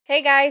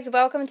Hey guys,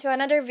 welcome to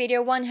another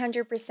video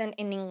 100%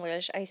 in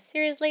English. I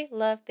seriously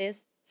love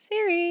this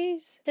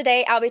series.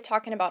 Today I'll be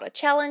talking about a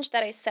challenge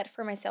that I set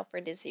for myself for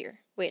this year,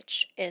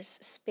 which is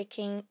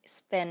speaking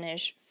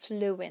Spanish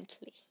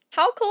fluently.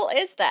 How cool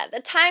is that?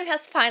 The time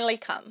has finally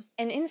come.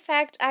 And in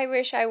fact, I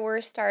wish I were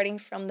starting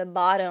from the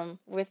bottom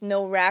with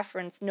no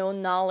reference, no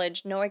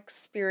knowledge, no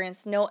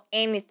experience, no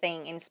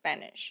anything in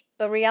Spanish.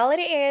 But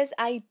reality is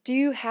I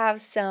do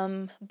have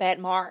some bad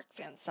marks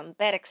and some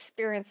bad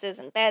experiences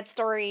and bad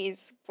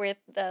stories with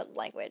the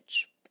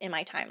language in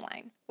my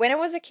timeline. When I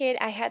was a kid,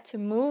 I had to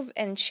move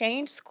and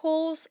change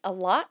schools a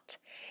lot.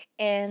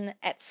 And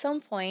at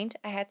some point,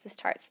 I had to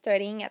start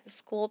studying at the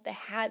school that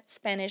had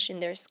Spanish in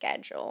their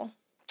schedule.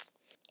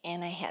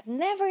 And I had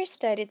never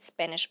studied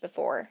Spanish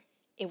before.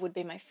 It would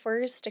be my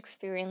first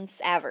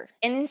experience ever.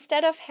 And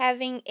instead of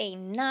having a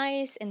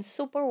nice and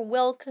super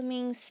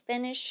welcoming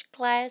Spanish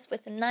class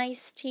with a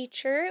nice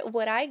teacher,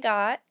 what I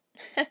got,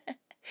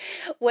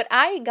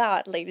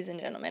 ladies and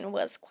gentlemen,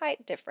 was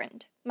quite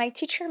different. My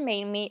teacher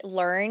made me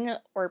learn,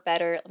 or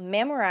better,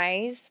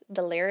 memorize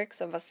the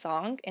lyrics of a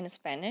song in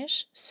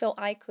Spanish so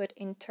I could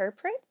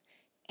interpret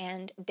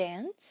and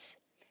dance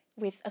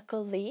with a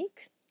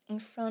colleague in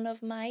front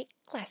of my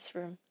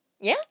classroom.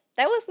 Yeah,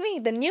 that was me.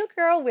 The new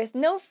girl with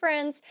no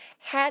friends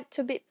had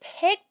to be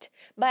picked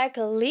by a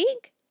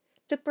colleague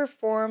to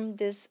perform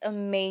this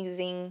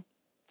amazing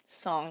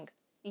song.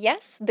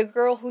 Yes, the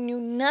girl who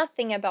knew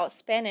nothing about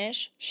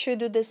Spanish should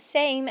do the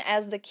same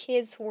as the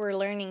kids who were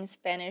learning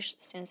Spanish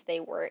since they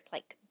were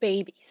like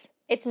babies.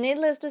 It's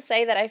needless to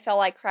say that I felt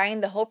like crying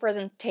the whole test.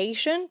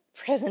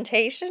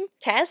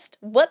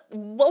 What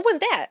was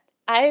that?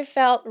 I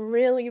felt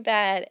really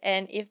bad,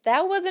 and if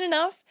that wasn't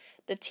enough,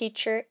 the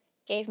teacher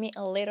gave me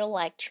a little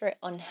lecture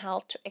on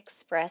how to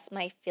express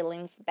my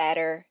feelings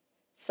better,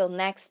 so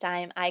next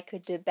time I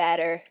could do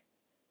better.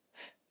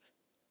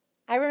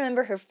 I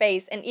remember her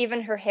face and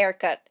even her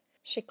haircut.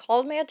 She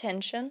called my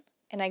attention,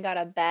 and I got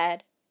a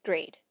bad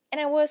grade, and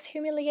I was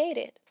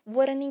humiliated.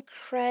 What an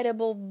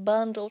incredible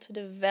bundle to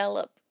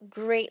develop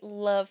great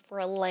love for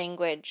a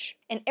language.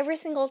 And every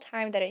single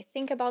time that I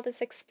think about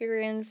this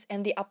experience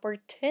and the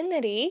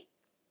opportunity,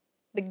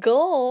 the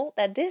goal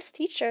that this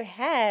teacher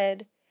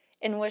had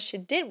and what she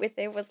did with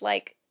it was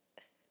like,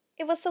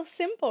 it was so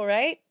simple,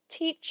 right?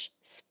 Teach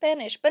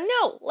Spanish. But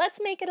no, let's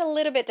make it a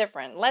little bit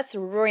different. Let's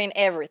ruin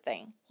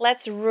everything.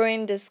 Let's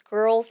ruin this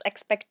girl's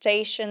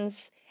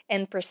expectations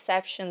and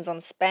perceptions on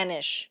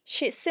Spanish.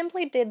 She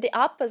simply did the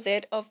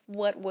opposite of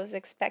what was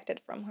expected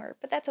from her.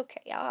 But that's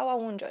okay. I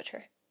won't judge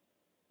her.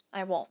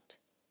 I won't.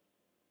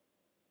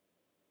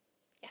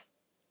 Yeah.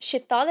 She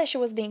thought that she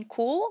was being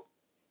cool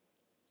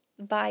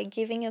by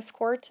giving a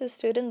score to a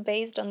student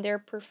based on their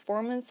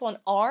performance on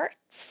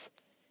arts.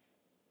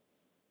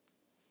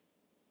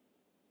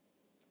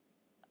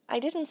 I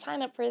didn't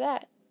sign up for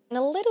that. And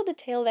a little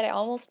detail that I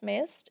almost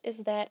missed is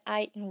that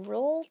I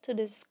enrolled to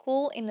this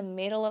school in the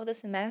middle of the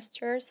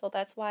semester, so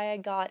that's why I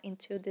got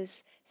into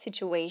this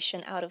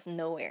situation out of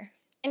nowhere.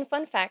 And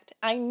fun fact,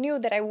 I knew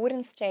that I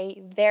wouldn't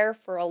stay there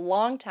for a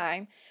long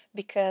time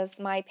because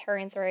my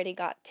parents already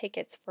got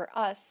tickets for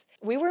us.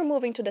 We were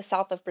moving to the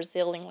south of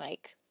Brazil in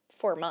like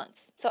 4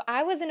 months. So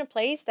I was in a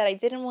place that I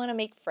didn't want to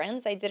make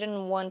friends. I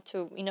didn't want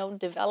to,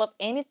 develop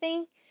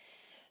anything.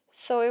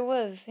 So it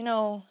was,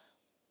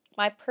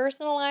 my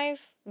personal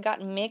life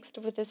got mixed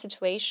with the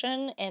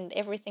situation, and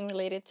everything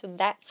related to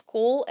that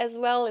school as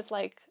well is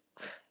like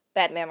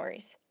bad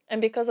memories. And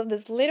because of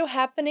this little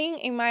happening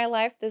in my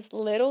life, this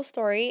little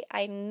story,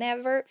 I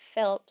never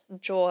felt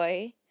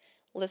joy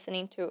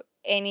listening to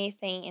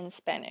anything in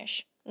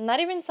Spanish.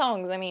 Not even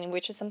songs,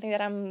 which is something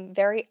that I'm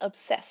very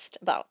obsessed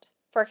about.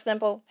 For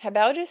example,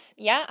 rebeldes,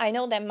 yeah, I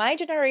know that my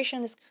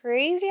generation is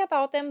crazy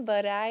about them,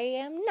 but I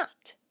am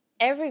not.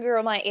 Every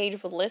girl my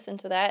age would listen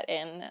to that,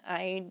 and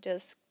I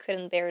just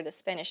couldn't bear the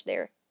Spanish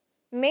there.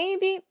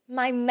 Maybe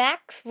my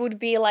max would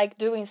be like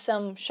doing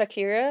some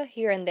Shakira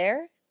here and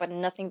there, but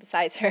nothing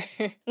besides her.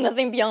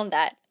 Nothing beyond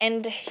that.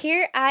 And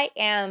here I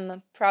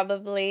am,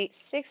 probably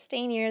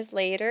 16 years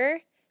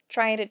later,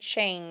 trying to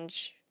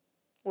change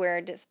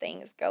where this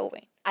thing is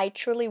going. I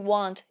truly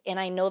want, and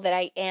I know that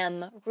I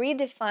am,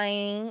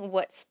 redefining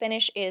what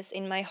Spanish is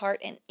in my heart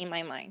and in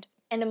my mind.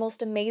 And the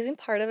most amazing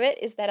part of it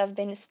is that I've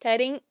been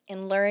studying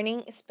and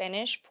learning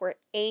Spanish for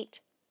 8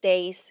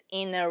 days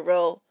in a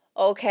row.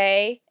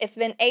 Okay? It's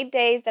been 8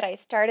 days that I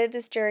started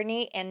this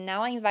journey, and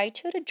now I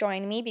invite you to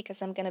join me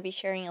because I'm going to be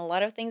sharing a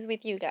lot of things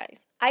with you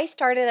guys. I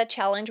started a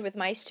challenge with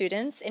my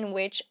students in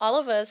which all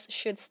of us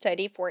should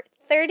study for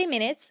 30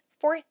 minutes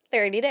for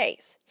 30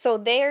 days. So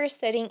they are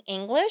studying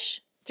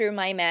English through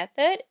my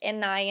method,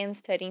 and I am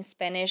studying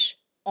Spanish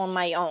on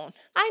my own.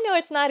 I know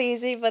it's not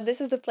easy, but this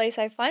is the place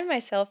I find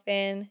myself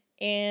in,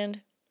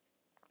 and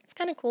it's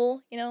kind of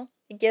cool,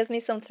 It gives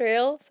me some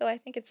thrill, so I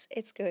think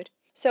it's good.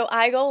 So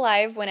I go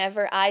live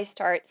whenever I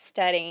start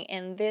studying,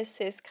 and this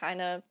is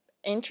kind of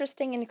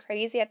interesting and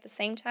crazy at the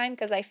same time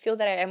because I feel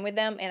that I am with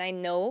them, and I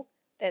know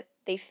that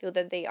they feel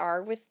that they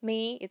are with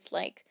me. It's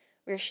like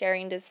we're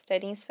sharing this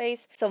studying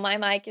space. So my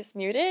mic is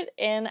muted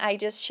and I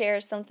just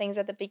share some things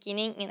at the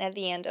beginning and at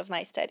the end of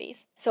my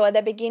studies. So at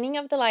the beginning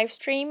of the live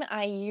stream,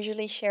 I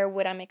usually share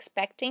what I'm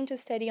expecting to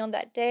study on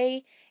that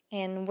day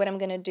and what I'm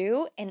gonna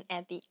do. And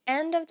at the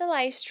end of the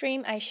live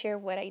stream, I share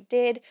what I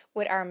did,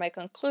 what are my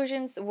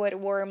conclusions, what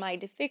were my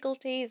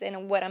difficulties,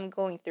 and what I'm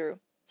going through.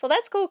 So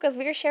that's cool because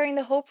we're sharing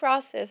the whole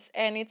process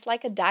and it's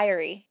like a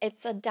diary.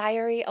 It's a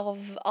diary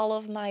of all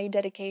of my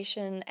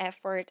dedication,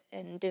 effort,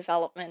 and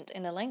development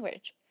in the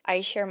language.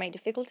 I share my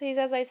difficulties,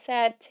 as I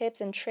said,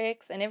 tips and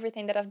tricks, and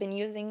everything that I've been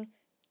using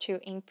to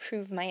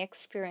improve my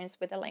experience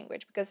with the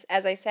language. Because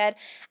as I said,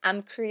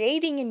 I'm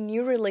creating a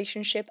new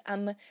relationship.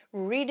 I'm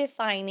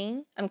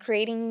redefining, I'm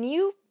creating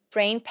new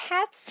brain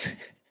paths.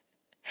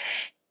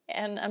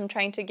 And I'm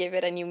trying to give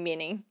it a new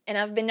meaning. And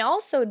I've been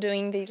also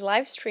doing these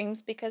live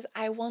streams because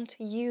I want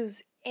to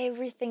use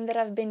everything that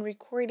I've been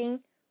recording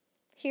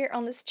here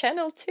on this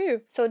channel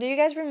too. So do you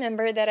guys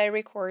remember that I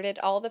recorded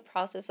all the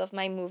process of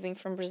my moving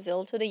from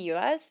Brazil to the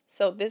US?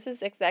 So this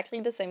is exactly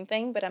the same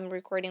thing, but I'm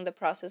recording the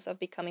process of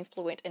becoming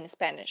fluent in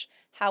Spanish.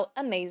 How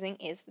amazing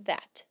is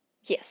that?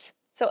 Yes.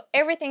 So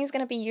everything is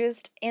going to be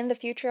used in the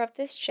future of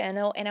this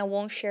channel, and I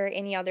won't share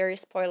any other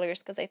spoilers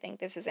because I think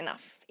this is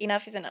enough.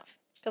 Enough is enough.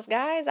 Because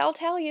guys, I'll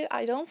tell you,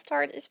 I don't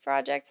start these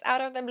projects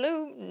out of the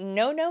blue.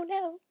 No, no,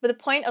 no. But the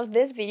point of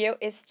this video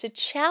is to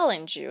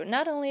challenge you.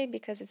 Not only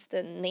because it's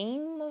the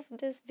name of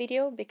this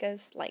video,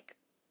 because like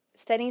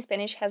studying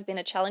Spanish has been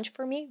a challenge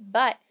for me,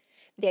 but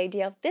the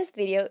idea of this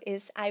video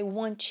is I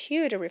want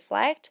you to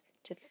reflect,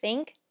 to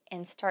think,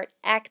 and start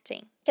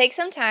acting. Take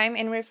some time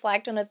and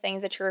reflect on the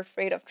things that you're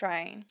afraid of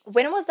trying.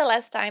 When was the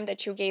last time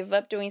that you gave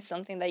up doing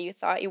something that you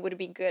thought it would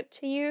be good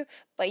to you,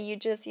 but you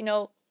just,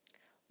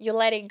 you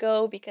let it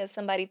go because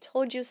somebody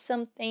told you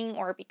something,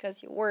 or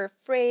because you were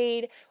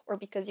afraid, or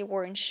because you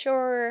weren't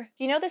sure?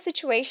 You know the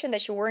situation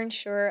that you weren't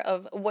sure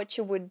of what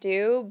you would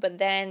do, but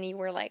then you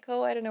were like,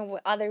 oh, I don't know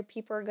what other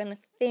people are gonna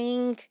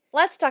think.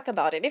 Let's talk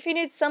about it. If you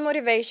need some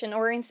motivation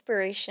or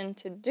inspiration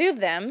to do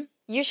them,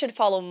 you should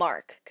follow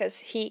Mark, because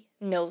he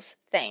knows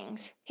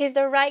things. He's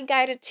the right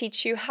guy to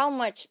teach you how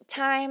much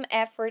time,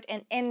 effort,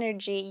 and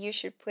energy you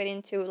should put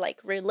into like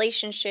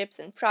relationships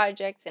and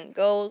projects and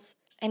goals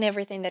and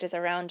everything that is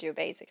around you,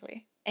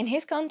 basically. And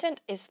his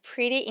content is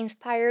pretty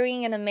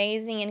inspiring and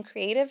amazing and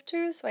creative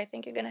too, so I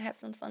think you're gonna have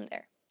some fun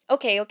there.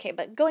 Okay,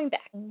 but going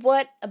back,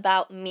 what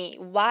about me?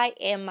 Why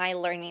am I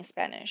learning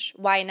Spanish?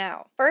 Why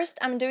now? First,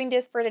 I'm doing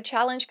this for the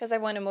challenge because I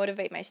want to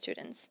motivate my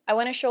students. I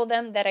want to show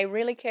them that I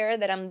really care,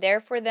 that I'm there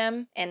for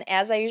them, and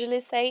as I usually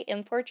say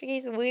in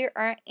Portuguese, we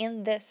are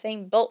in the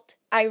same boat.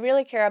 I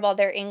really care about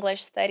their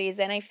English studies,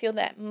 and I feel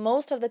that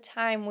most of the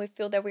time we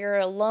feel that we are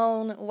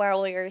alone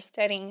while we are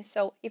studying,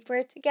 so if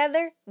we're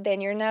together,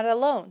 then you're not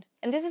alone.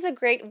 And this is a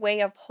great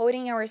way of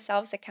holding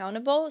ourselves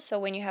accountable, so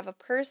when you have a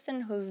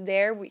person who's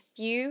there with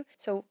you,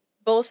 so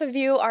both of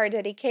you are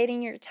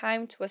dedicating your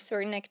time to a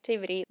certain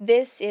activity,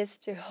 this is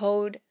to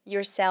hold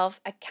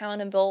yourself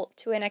accountable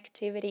to an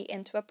activity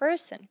and to a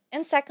person.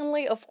 And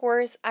secondly, of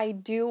course, I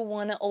do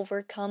want to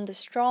overcome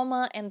this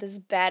trauma and these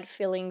bad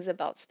feelings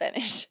about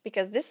Spanish,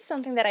 because this is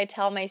something that I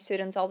tell my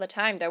students all the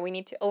time, that we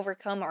need to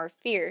overcome our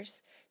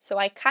fears. So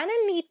I kind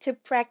of need to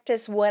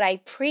practice what I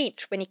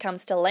preach when it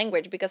comes to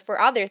language, because for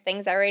other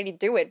things I already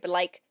do it, but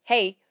like,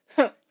 hey,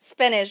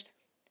 Spanish,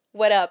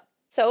 what up?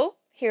 So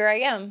here I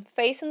am,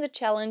 facing the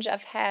challenge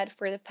I've had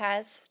for the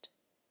past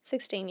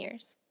 16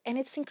 years. And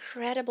it's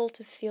incredible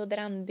to feel that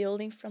I'm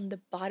building from the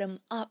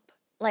bottom up.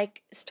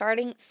 Like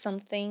starting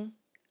something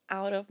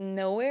out of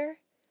nowhere.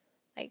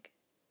 Like,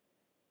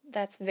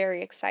 that's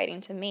very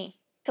exciting to me.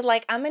 Because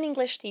like, I'm an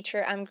English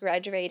teacher, I'm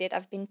graduated,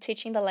 I've been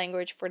teaching the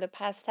language for the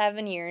past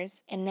 7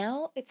 years, and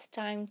now it's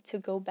time to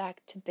go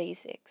back to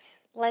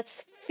basics.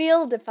 Let's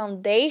feel the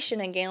foundation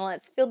again,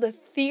 let's feel the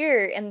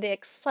fear and the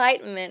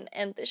excitement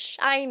and the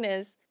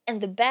shyness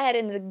and the bad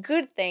and the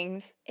good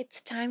things.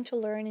 It's time to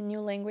learn a new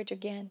language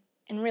again.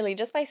 And really,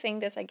 just by saying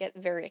this, I get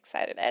very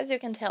excited. As you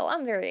can tell,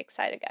 I'm very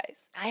excited,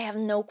 guys. I have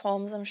no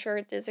qualms. I'm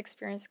sure this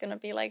experience is gonna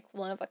be like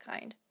one of a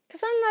kind.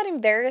 Because I'm not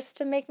embarrassed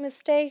to make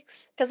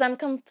mistakes. Because I'm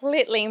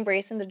completely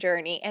embracing the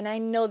journey, and I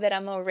know that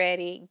I'm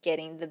already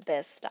getting the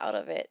best out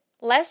of it.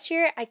 Last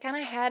year, I kind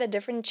of had a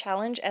different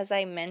challenge, as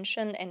I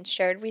mentioned and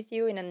shared with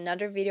you in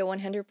another video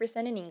 100%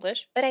 in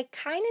English, but I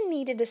kind of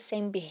needed the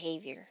same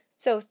behavior.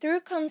 So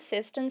through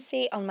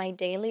consistency on my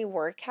daily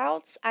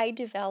workouts, I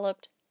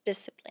developed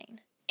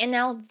discipline. And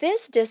now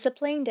this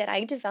discipline that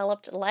I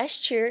developed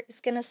last year is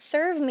going to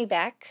serve me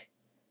back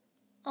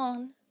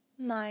on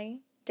my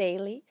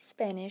daily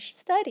Spanish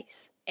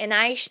studies. And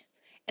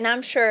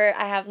I'm sure,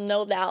 I have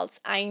no doubts,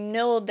 I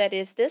know that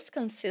it's this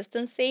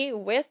consistency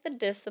with the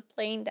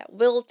discipline that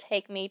will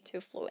take me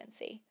to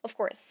fluency. Of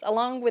course,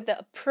 along with the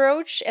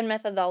approach and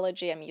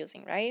methodology I'm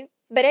using, right?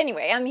 But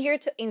anyway, I'm here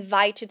to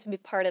invite you to be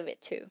part of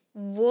it too.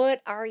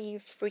 What are you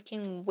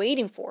freaking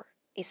waiting for?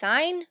 A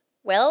sign?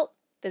 Well,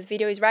 this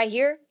video is right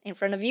here in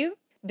front of you.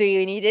 Do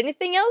you need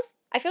anything else?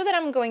 I feel that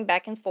I'm going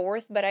back and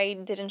forth, but I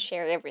didn't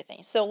share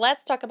everything. So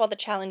let's talk about the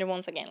challenge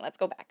once again. Let's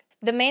go back.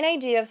 The main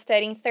idea of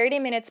studying 30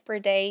 minutes per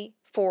day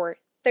for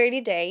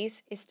 30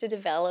 days is to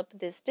develop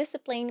this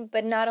discipline,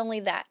 but not only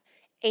that,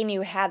 a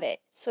new habit.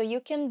 So you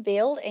can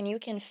build and you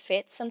can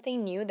fit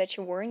something new that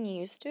you weren't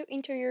used to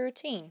into your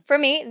routine. For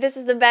me, this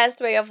is the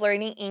best way of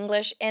learning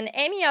English and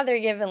any other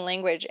given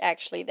language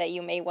actually that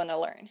you may want to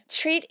learn.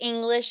 Treat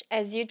English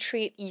as you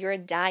treat your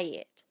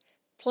diet.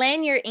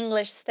 Plan your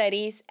English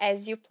studies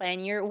as you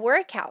plan your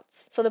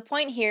workouts. So the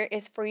point here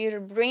is for you to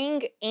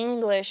bring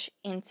English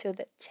into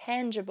the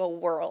tangible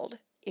world.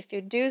 If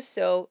you do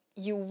so,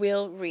 you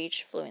will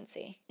reach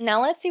fluency.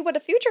 Now let's see what the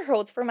future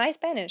holds for my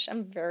Spanish.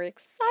 I'm very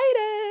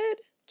excited.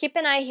 Keep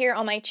an eye here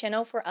on my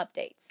channel for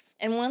updates.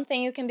 And one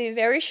thing you can be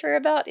very sure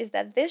about is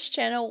that this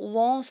channel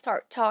won't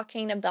start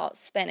talking about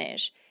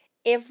Spanish.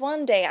 If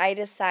one day I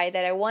decide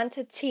that I want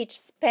to teach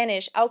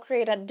Spanish, I'll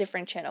create a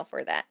different channel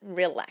for that.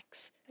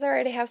 Relax. Because I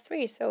already have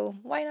 3, so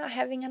why not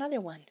having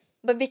another one?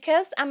 But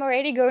because I'm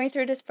already going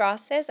through this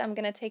process, I'm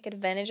going to take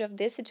advantage of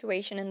this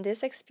situation and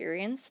this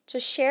experience to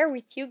share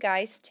with you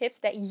guys tips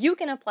that you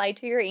can apply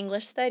to your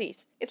English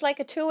studies. It's like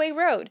a two-way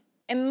road.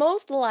 And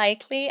most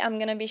likely, I'm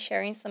going to be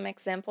sharing some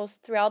examples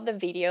throughout the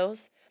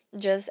videos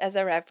just as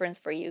a reference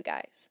for you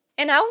guys.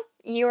 And now,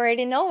 you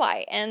already know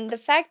why. And the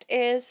fact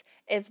is,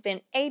 it's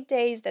been 8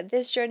 days that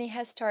this journey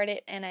has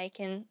started, and I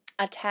can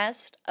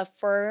attest,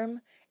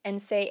 affirm, and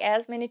say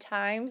as many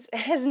times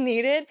as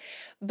needed,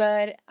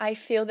 but I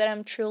feel that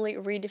I'm truly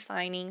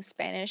redefining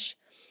Spanish,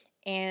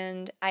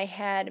 and I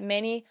had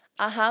many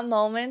aha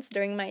moments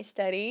during my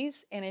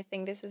studies, and I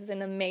think this is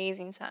an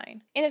amazing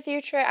sign. In the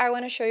future, I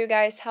want to show you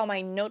guys how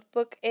my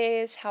notebook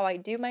is, how I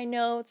do my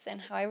notes,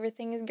 and how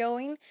everything is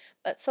going,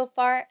 but so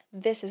far,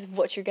 this is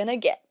what you're gonna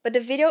get. But the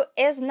video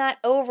is not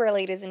over,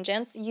 ladies and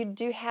gents. You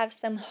do have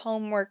some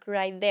homework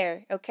right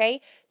there,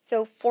 okay?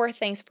 So 4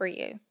 things for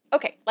you.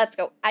 Okay, let's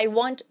go. I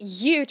want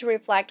you to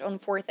reflect on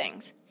 4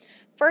 things.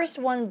 First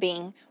one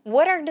being,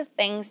 what are the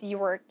things you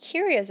were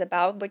curious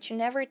about but you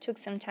never took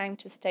some time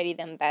to study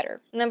them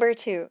better? Number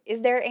 2,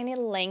 is there any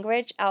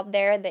language out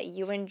there that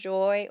you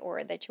enjoy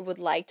or that you would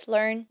like to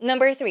learn?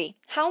 Number 3,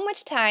 how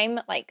much time,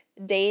 like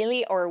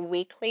daily or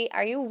weekly,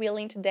 are you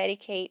willing to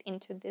dedicate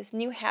into this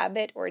new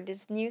habit or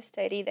this new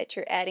study that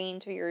you're adding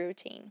into your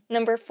routine?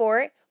 Number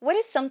 4, what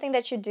is something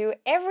that you do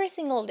every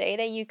single day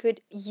that you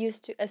could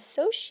use to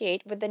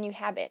associate with the new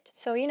habit?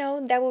 So,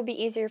 that will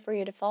be easier for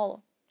you to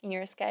follow in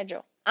your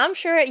schedule. I'm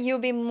sure you'll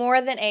be more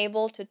than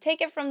able to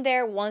take it from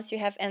there once you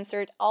have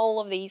answered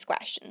all of these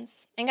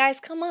questions. And guys,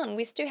 come on,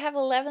 we still have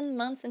 11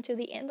 months until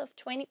the end of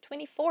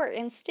 2024,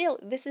 and still,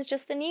 this is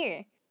just a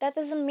year. That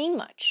doesn't mean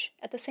much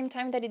at the same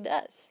time that it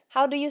does.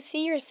 How do you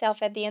see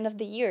yourself at the end of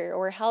the year?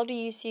 Or how do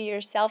you see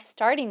yourself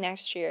starting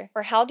next year?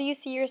 Or how do you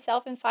see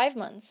yourself in 5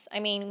 months?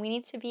 I mean, we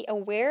need to be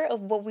aware of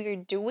what we're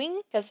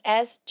doing, because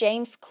as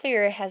James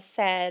Clear has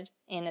said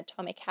in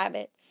Atomic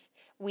Habits,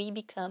 we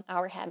become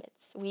our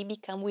habits. We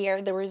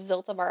are the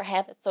result of our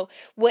habits. So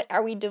what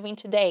are we doing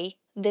today?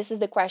 This is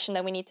the question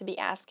that we need to be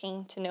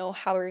asking to know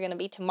how we're going to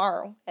be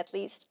tomorrow. At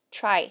least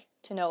try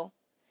to know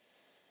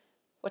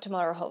what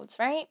tomorrow holds,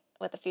 right?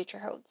 What the future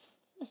holds.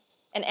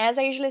 And as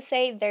I usually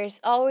say,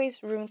 there's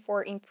always room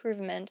for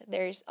improvement.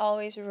 There's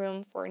always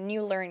room for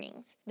new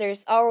learnings.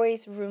 There's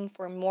always room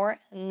for more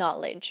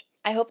knowledge.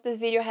 I hope this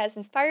video has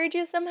inspired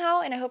you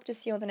somehow, and I hope to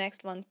see you on the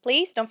next one.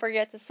 Please don't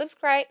forget to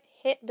subscribe,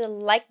 hit the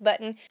like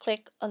button,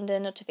 click on the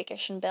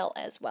notification bell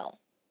as well.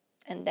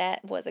 And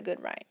that was a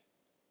good rhyme.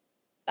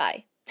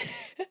 Bye.